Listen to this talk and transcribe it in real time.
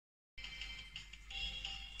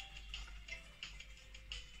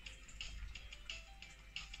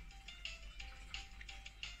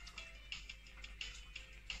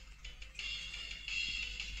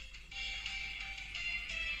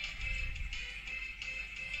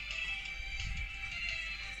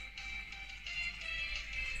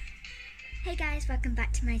Hey guys, welcome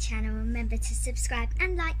back to my channel. Remember to subscribe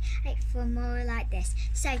and like for more like this.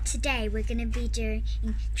 So today we're going to be doing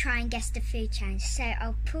try and guess the food challenge. So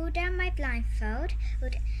I'll pull down my blindfold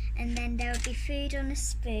and then there will be food on a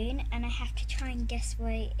spoon and I have to try and guess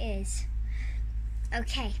what it is.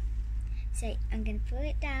 Okay, so I'm going to pull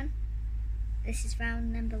it down. This is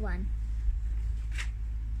round number 1.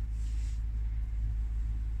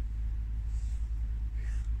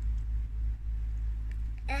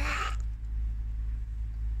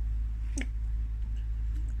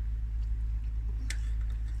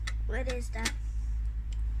 What is that?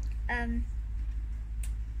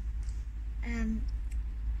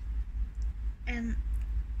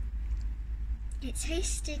 It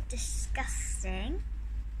tasted disgusting.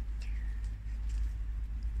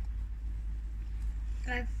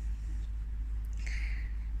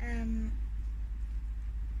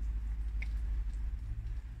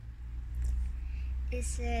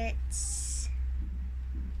 Is it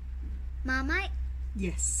Marmite?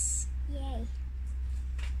 Yes. Yay.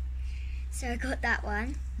 So I got that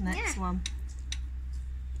one. Next one.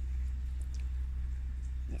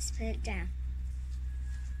 Let's put it down.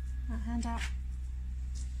 That hand up.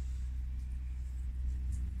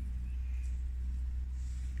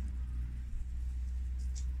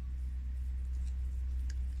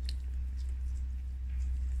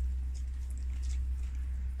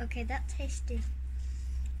 Okay, that tasted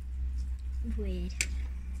weird.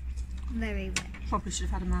 Very weird. Probably should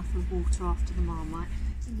have had a mouthful of water after the Marmite.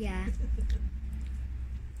 Yeah.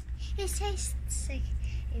 It tastes like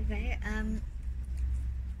very I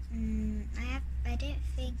don't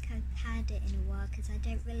think I've had it in a while because I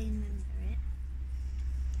don't really remember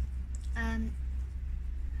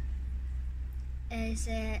it. Is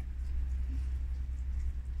it?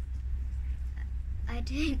 I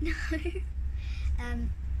don't know.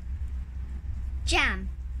 Jam.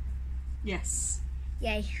 Yes.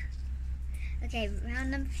 Yay. Okay,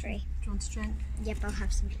 round number 3. Do you want to drink? Yep, I'll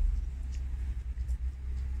have some drink.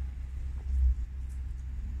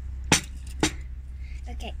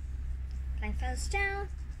 Okay, blindfolds down.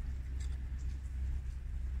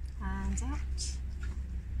 Hands out.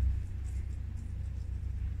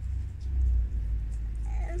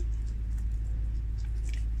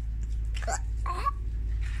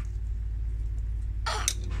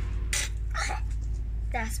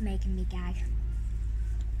 That's making me gag.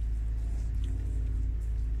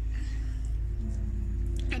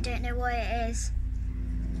 I don't know what it is.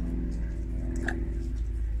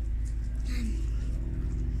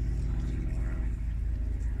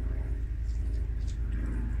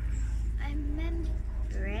 I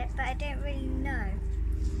remember it, but I don't really know.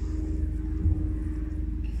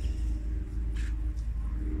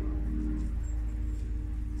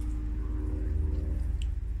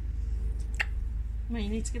 Well, you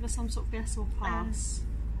need to give us some sort of guess or pass.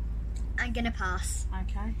 I'm gonna pass.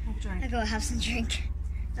 Okay, have a drink. I gotta have some drink.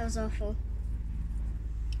 That was awful.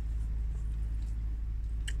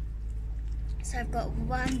 So I've got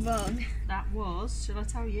one wrong. That was, shall I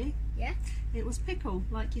tell you? Yeah? It was pickle,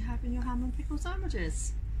 like you have in your ham and pickle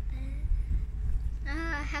sandwiches.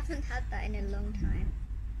 I haven't had that in a long time.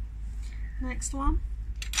 Next one.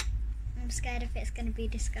 I'm scared if it's gonna be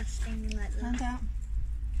disgusting like that. Hand out.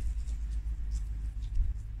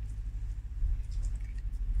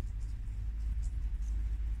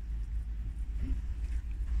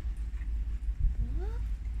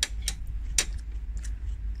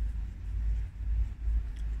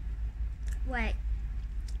 Wait,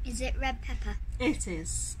 is it red pepper? It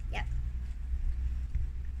is. Yep.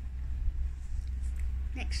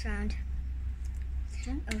 Next round.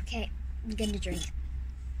 Drink. Okay, I'm gonna drink.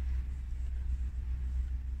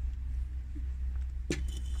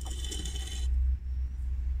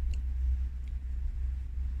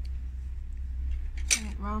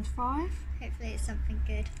 Okay, round 5. Hopefully it's something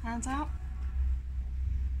good. Hands out.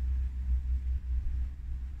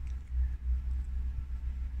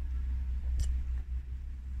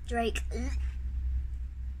 Drake.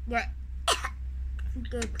 Yeah.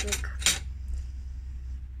 Good.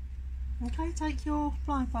 Okay, take your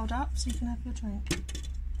blindfold up so you can have your drink.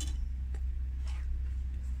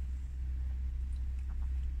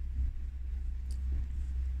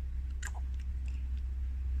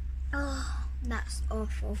 Oh, that's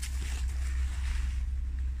awful.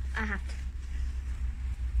 I have to.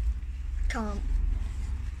 Come on.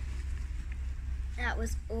 That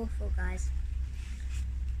was awful, guys.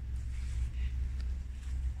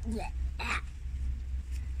 Yeah.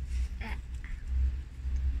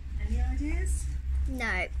 Any ideas?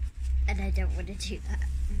 No, and I don't want to do that.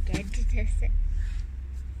 I'm going to test it.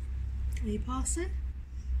 Are you passing?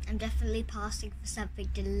 I'm definitely passing for something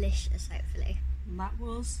delicious, hopefully. And that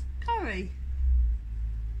was curry.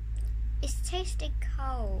 It's tasting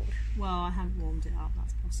cold. Well, I haven't warmed it up,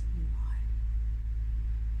 that's possibly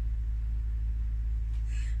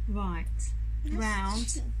why. Right,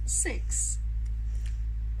 round 6.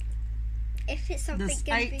 If it's something There's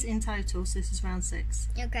gonna 8 be... in total, so this is round 6.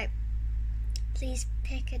 Okay. Please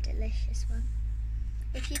pick a delicious one.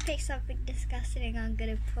 If you pick something disgusting, I'm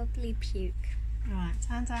gonna probably puke. Right,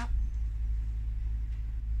 hands out.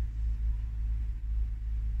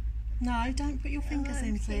 No, don't put your fingers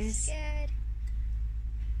in, I'm so please. scared.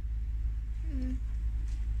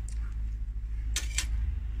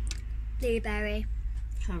 Blueberry.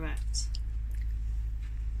 Correct.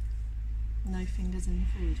 No fingers in the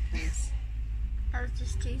food, please. I was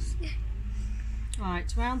just too scared.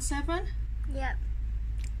 Right, round 7. Yep.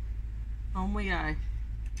 On we go.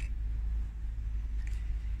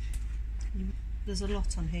 There's a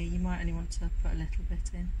lot on here, you might only want to put a little bit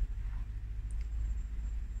in.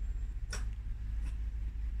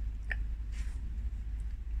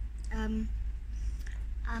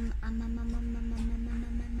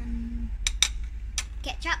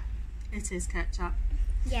 Ketchup. It is ketchup.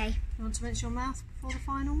 Yay. You want to rinse your mouth before the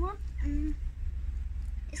final one?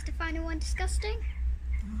 Is the final one disgusting?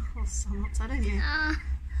 Oh, I'm not telling you. Ah.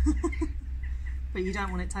 But you don't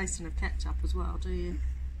want it tasting of ketchup as well, do you?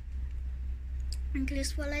 I'm gonna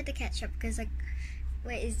swallow the ketchup because have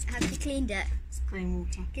you cleaned it? It's clean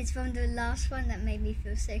water. Because from the last one that made me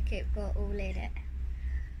feel sick, it got all in it.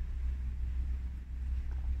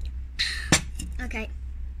 Okay.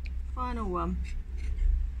 Final one.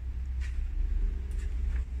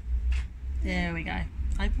 There we go.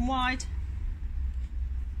 Open wide.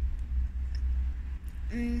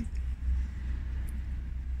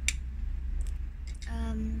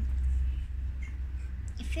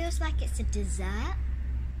 It feels like it's a dessert.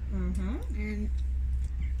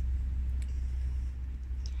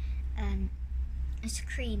 It's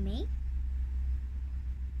creamy.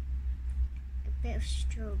 A bit of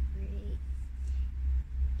strawberry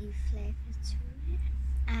flavour to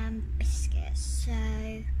it. Biscuit.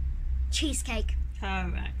 So, cheesecake.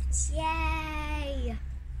 Correct. Yay!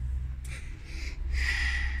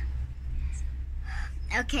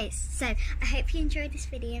 Okay, so I hope you enjoyed this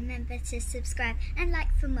video. Remember to subscribe and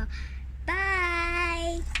like for more. Bye!